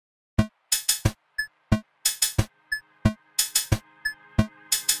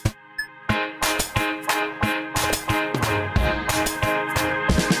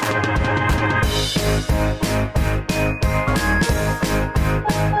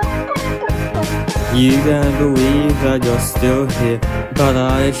You can't believe that you're still here, but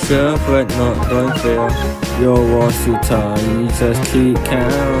I sure but don't fear. Your war's too tight, you just keep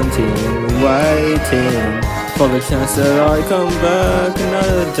counting, waiting for the chance that I come back.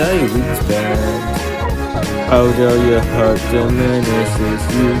 Another day we spend. Although your heart diminishes,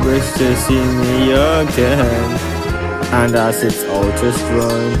 you wish to see me again. And as it's all just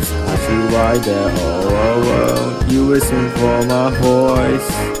runs, as you lie there all alone, you listen for my voice.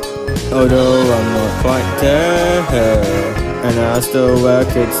 Although I'm not quite there, and I still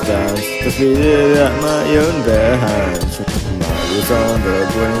work it stands to feel it at my own bare hands. Mine is on the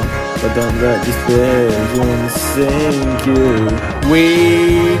brink, but don't let these visions sink you. We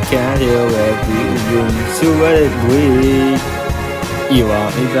can't heal every wound, so let it bleed. You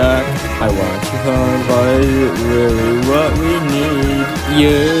want me back, I want you home, but is it really what we need?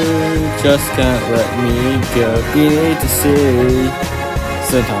 You just can't let me go, you need to see.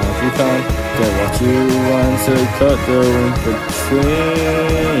 Sometimes you can't get what you want, so cut the link between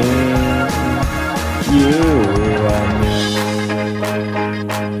you and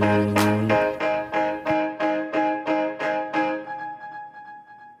me.